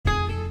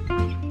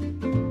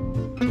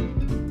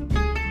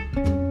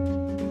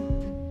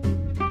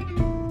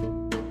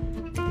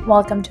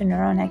Welcome to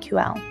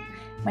NeuronQL.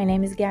 My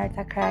name is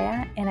Garita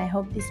Kraya, and I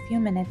hope these few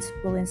minutes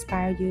will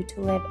inspire you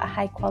to live a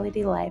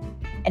high-quality life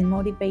and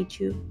motivate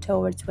you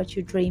towards what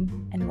you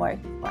dream and work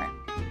for.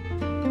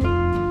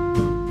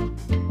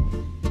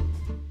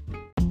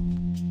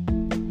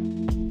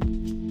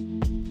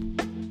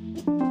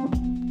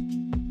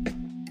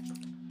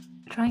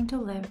 Trying to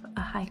live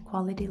a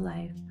high-quality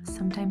life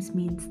sometimes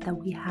means that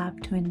we have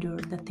to endure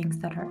the things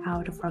that are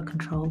out of our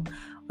control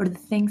or the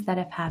things that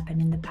have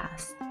happened in the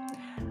past.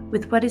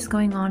 With what is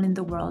going on in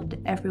the world,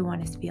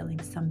 everyone is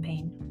feeling some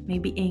pain,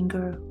 maybe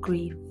anger,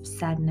 grief,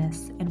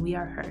 sadness, and we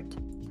are hurt.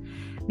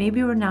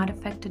 Maybe we're not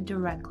affected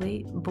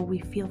directly, but we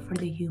feel for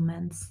the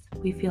humans,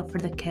 we feel for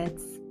the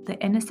kids, the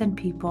innocent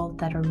people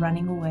that are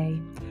running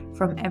away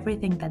from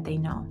everything that they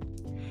know.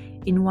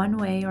 In one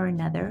way or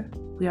another,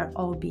 we are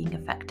all being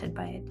affected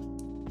by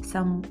it,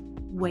 some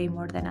way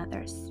more than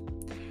others.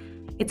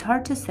 It's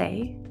hard to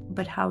say,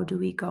 but how do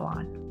we go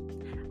on?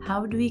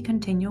 How do we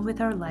continue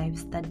with our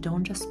lives that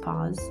don't just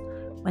pause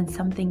when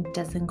something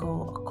doesn't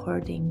go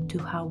according to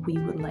how we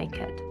would like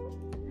it?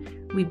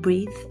 We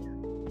breathe,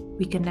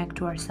 we connect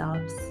to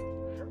ourselves,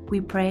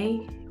 we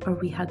pray, or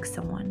we hug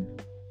someone.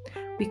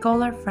 We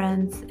call our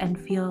friends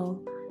and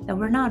feel that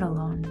we're not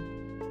alone.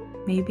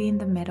 Maybe in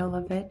the middle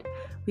of it,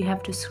 we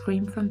have to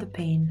scream from the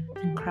pain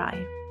and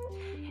cry.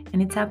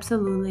 And it's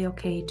absolutely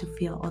okay to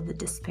feel all the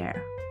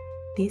despair.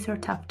 These are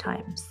tough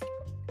times.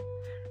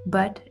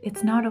 But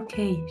it's not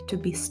okay to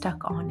be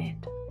stuck on it.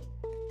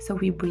 So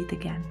we breathe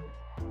again.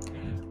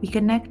 We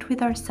connect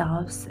with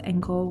ourselves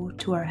and go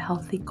to our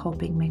healthy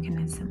coping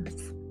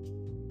mechanisms.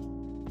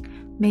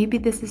 Maybe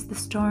this is the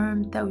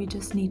storm that we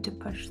just need to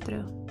push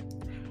through.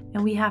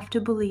 And we have to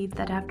believe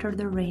that after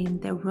the rain,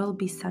 there will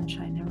be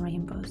sunshine and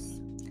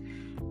rainbows.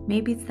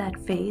 Maybe it's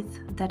that faith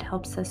that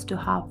helps us to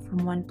hop from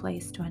one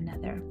place to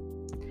another,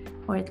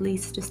 or at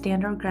least to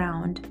stand our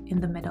ground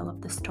in the middle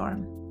of the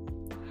storm.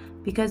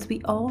 Because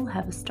we all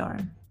have a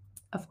storm.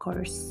 Of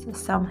course,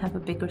 some have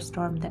a bigger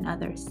storm than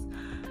others,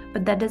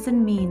 but that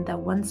doesn't mean that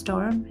one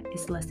storm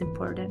is less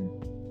important.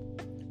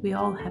 We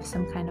all have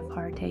some kind of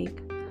heartache,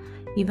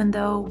 even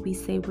though we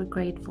say we're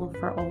grateful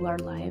for all our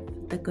life,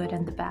 the good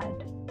and the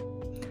bad.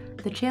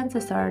 The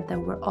chances are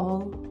that we're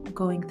all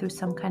going through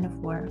some kind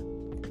of war,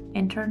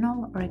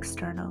 internal or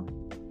external.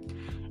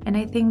 And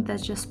I think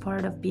that's just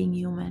part of being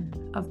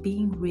human, of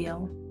being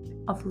real,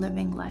 of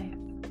living life.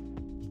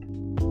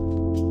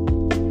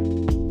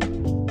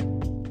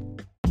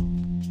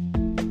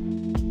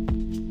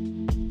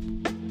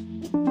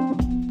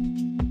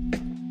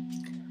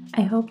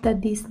 I hope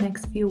that these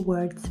next few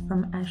words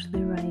from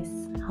Ashley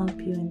Rice help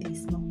you in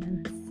these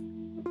moments.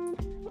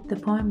 The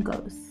poem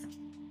goes,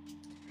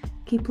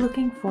 keep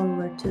looking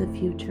forward to the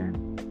future,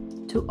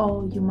 to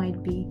all you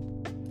might be.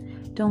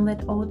 Don't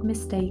let old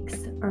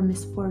mistakes or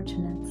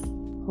misfortunes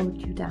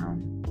hold you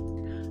down.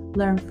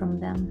 Learn from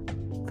them,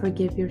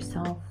 forgive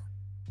yourself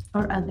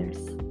or others,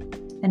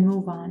 and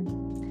move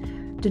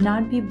on. Do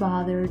not be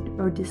bothered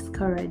or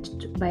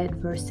discouraged by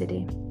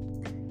adversity.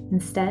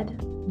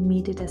 Instead,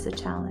 meet it as a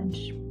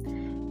challenge.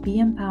 Be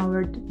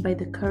empowered by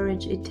the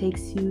courage it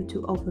takes you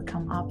to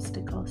overcome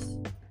obstacles.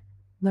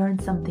 Learn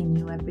something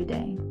new every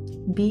day.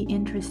 Be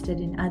interested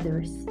in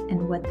others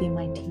and what they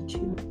might teach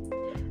you.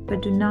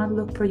 But do not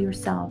look for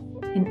yourself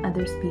in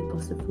other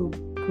people's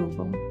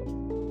approval.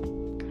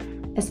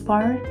 As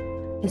far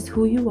as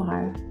who you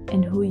are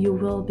and who you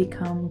will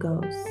become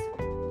goes,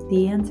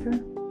 the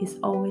answer is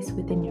always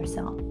within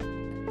yourself.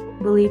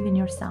 Believe in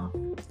yourself.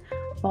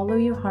 Follow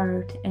your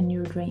heart and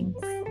your dreams.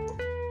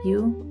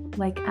 You,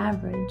 like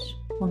average,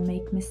 will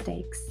make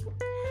mistakes.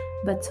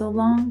 But so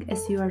long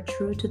as you are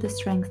true to the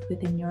strength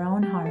within your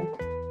own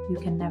heart, you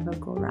can never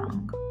go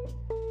wrong.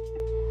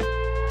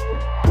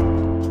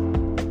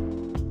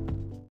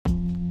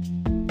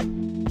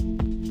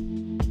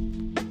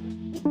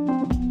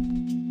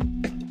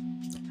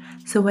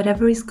 So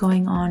whatever is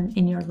going on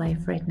in your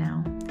life right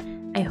now,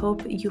 I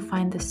hope you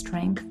find the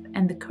strength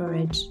and the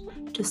courage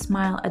to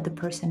smile at the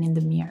person in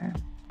the mirror.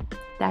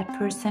 That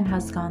person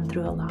has gone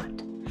through a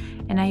lot,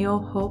 and I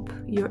hope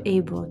you're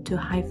able to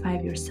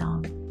high-five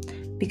yourself,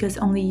 because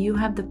only you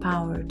have the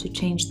power to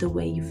change the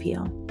way you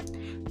feel,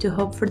 to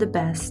hope for the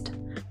best,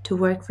 to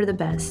work for the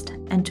best,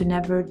 and to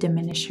never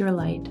diminish your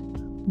light,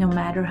 no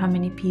matter how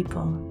many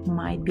people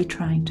might be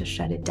trying to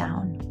shut it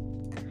down.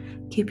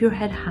 Keep your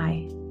head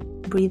high,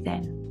 breathe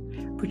in.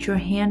 Put your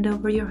hand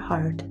over your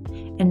heart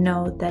and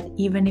know that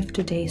even if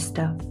today is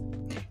tough,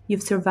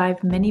 you've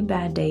survived many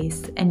bad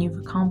days and you've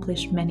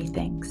accomplished many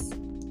things.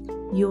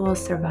 You will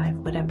survive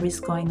whatever is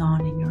going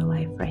on in your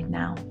life right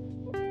now.